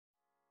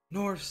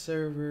North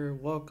server,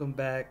 welcome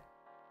back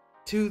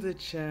to the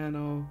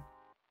channel.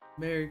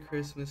 Merry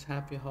Christmas,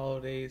 happy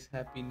holidays,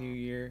 happy new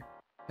year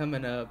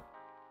coming up.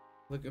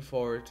 Looking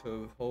forward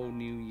to a whole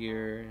new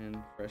year and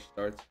fresh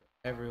starts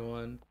for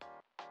everyone.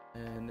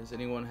 And does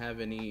anyone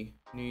have any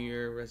new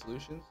year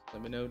resolutions?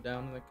 Let me know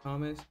down in the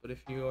comments. But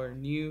if you are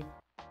new,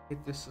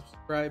 hit the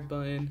subscribe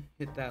button,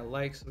 hit that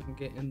like so we can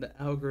get in the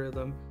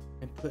algorithm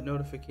and put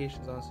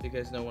notifications on so you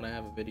guys know when I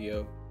have a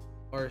video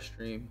or a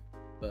stream.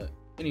 But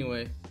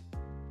anyway,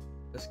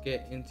 let's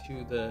get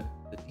into the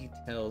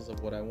details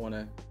of what I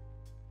wanna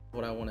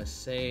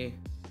say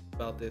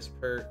about this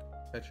perk,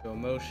 Perpetual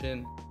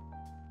Motion.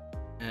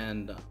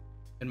 And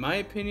in my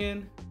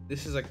opinion,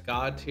 this is a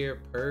god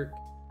tier perk.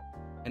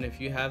 And if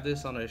you have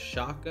this on a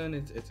shotgun,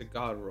 it's a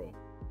god roll.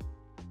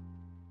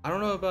 I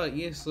don't know about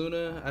ES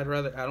Luna. I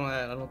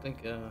don't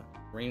think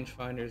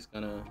rangefinder is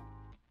gonna.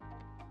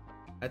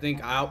 In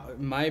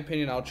my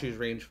opinion, I'll choose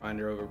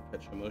rangefinder over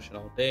Perpetual Motion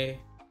all day.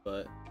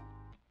 But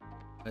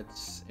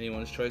it's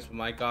anyone's choice. But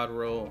my god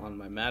roll on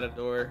my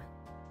matador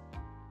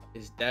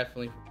is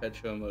definitely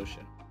Perpetual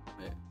Motion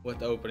with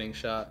the opening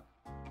shot.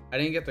 I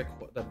didn't get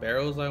the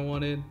barrels I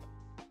wanted,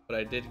 but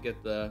I did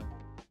get the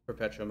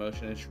Perpetual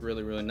Motion. It's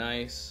really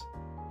nice.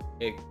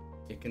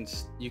 You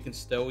can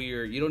stow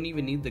you don't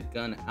even need the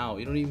gun out.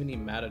 You don't even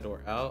need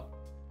matador out,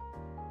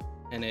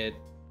 and it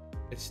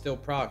still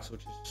procs,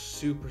 which is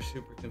super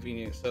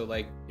convenient. So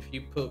like if you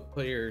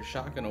put your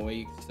shotgun away,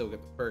 you can still get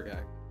the perk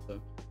active.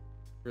 So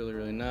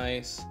really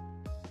nice.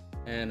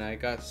 And I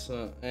got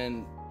some,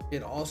 and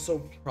it also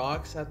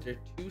procs after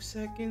 2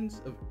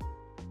 seconds of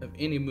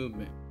any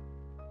movement.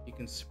 You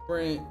can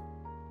sprint,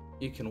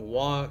 you can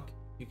walk,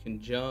 you can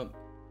jump,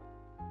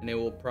 and it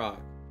will proc.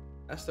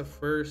 That's the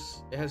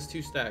first. It has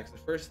 2 stacks. The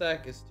first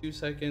stack is 2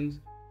 seconds,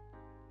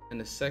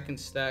 and the second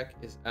stack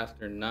is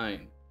after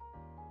 9.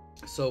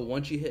 So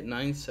once you hit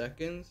 9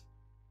 seconds,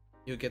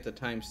 you'll get the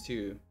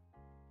 ×2.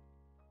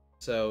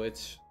 So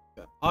it's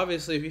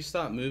obviously if you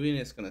stop moving,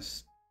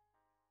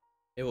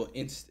 it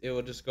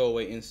will just go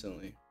away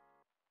instantly.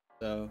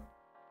 So,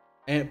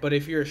 but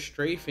if you're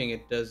strafing,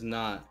 it does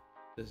not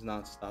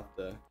stop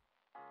the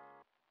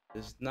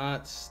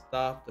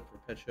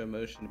Perpetual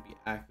Motion to be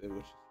active,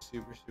 which is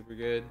super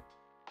good,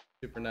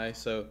 super nice.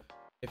 So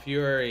if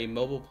you are a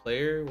mobile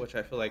player, which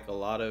I feel like a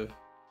lot of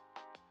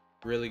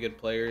really good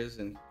players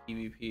in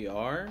PvP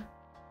are,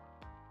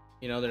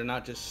 they're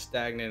not just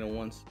stagnant in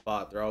one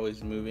spot, they're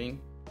always moving.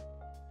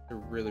 It's a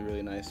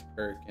really nice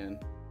perk, and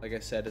like I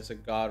said, it's a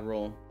god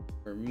roll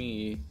for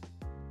me.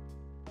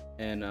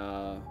 And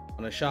on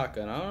a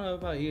shotgun, I don't know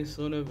about you,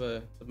 Luna,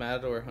 but the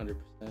matador 100%.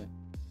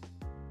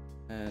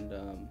 And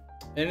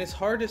it's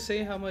hard to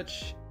say how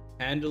much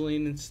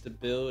handling and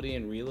stability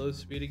and reload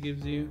speed it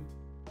gives you.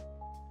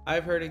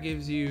 I've heard it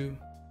gives you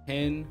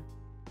 10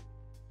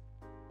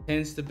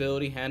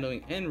 stability,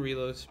 handling, and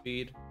reload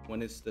speed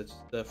when it's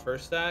the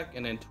first stack,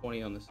 and then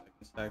 20 on the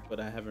second stack. But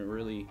I have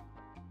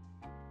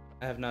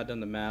not done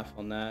the math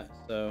on that.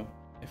 So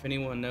if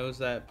anyone knows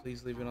that,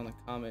 please leave it on the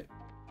comment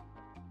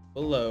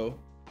below.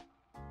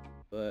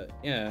 But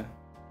yeah,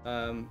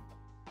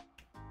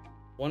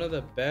 one of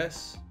the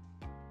best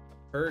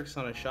perks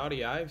on a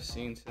shotty I've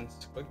seen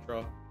since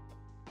quickdraw.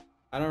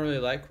 I don't really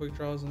like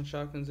quickdraws on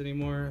shotguns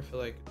anymore. I feel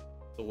like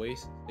it's a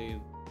waste.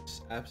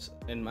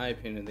 In my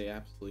opinion, they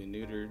absolutely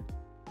neutered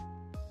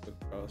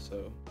quickdraw.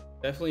 So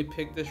definitely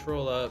pick this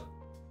roll up.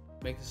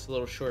 Make this a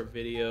little short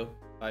video,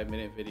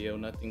 5-minute video.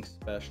 Nothing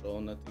special,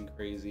 nothing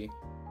crazy.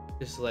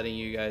 Just letting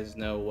you guys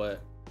know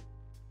what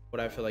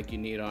I feel like you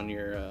need on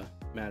your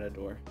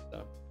matador.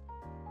 So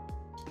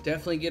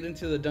definitely get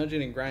into the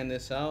dungeon and grind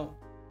this out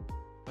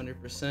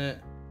 100%.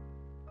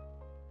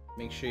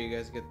 Make sure you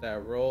guys get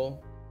that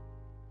roll.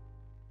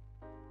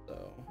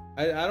 So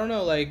I don't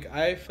know, like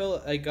I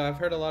feel like I've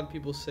heard a lot of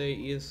people say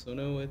ES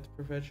Luna with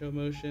Perpetual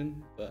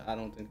Motion, but I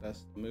don't think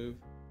that's the move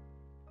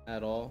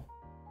at all.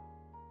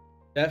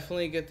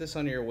 Definitely get this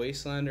on your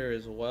Wastelander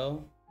as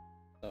well.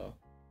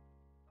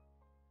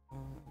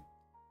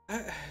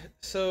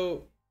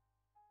 So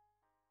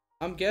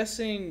I'm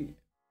guessing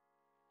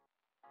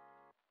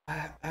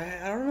I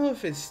don't know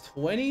if it's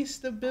 20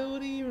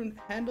 stability,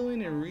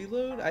 handling, and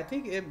reload. I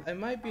think it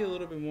might be a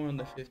little bit more on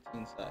the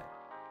 15 side.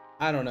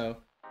 I don't know.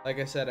 Like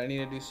I said, I need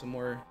to do some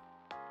more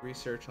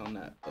research on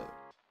that, but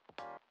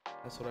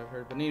that's what I've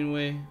heard. But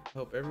anyway, I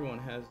hope everyone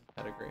has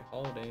had a great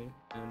holiday.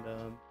 And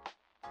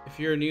if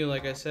you're new,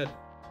 like I said,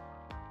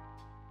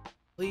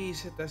 please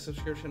hit that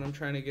subscription. I'm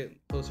trying to get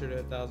closer to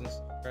 1,000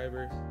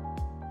 subscribers.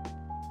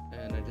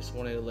 And I just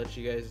wanted to let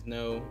you guys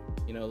know,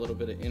 a little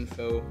bit of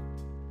info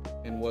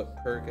and what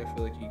perk I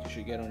feel like you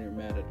should get on your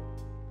matador.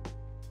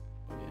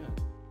 Yeah.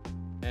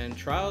 And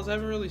trials, I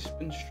haven't really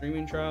been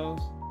streaming trials.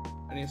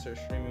 I need to start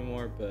streaming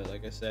more, but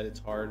like I said, it's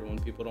hard when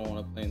people don't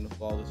want to play in the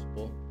flawless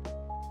pool,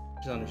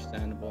 which is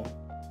understandable.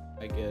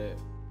 I get it.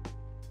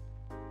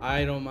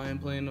 I don't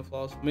mind playing the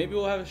flawless. Maybe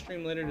we'll have a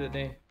stream later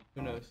today.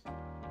 Who knows?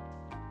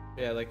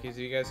 Yeah, like as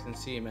you guys can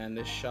see, man,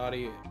 this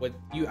shoddy.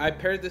 I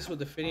paired this with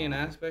the ophidian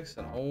aspects,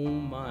 and oh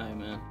my,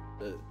 man,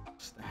 the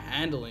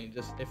handling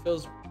it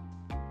feels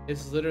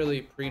It's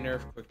literally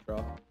pre-nerf quick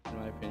draw, in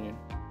my opinion.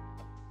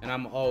 And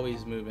I'm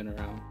always moving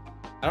around.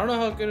 I don't know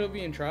how good it'll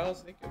be in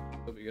trials. I think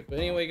it'll be good. But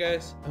anyway,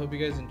 guys, I hope you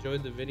guys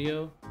enjoyed the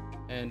video.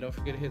 And don't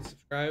forget to hit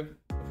subscribe.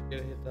 Don't forget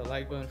to hit that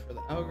like button for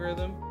the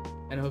algorithm.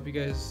 And I hope you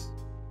guys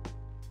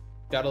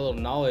got a little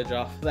knowledge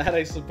off of that,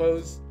 I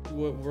suppose.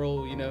 What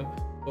role, you know,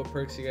 what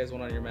perks you guys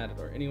want on your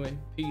matador. Anyway,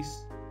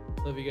 peace.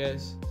 Love you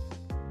guys.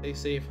 Stay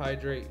safe,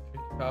 hydrate,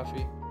 drink your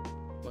coffee.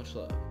 Much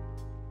love.